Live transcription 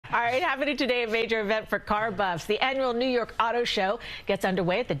All right, happening today, a major event for car buffs. The annual New York Auto Show gets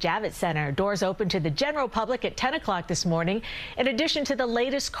underway at the Javits Center. Doors open to the general public at 10 o'clock this morning. In addition to the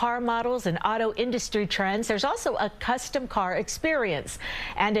latest car models and auto industry trends, there's also a custom car experience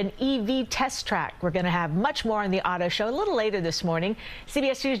and an EV test track. We're going to have much more on the auto show a little later this morning.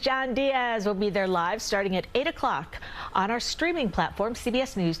 CBS News' John Diaz will be there live starting at 8 o'clock on our streaming platform,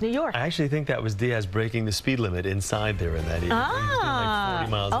 CBS News New York. I actually think that was Diaz breaking the speed limit inside there in that EV. He's doing like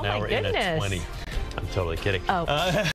 40 miles an hour in at 20. I'm totally kidding.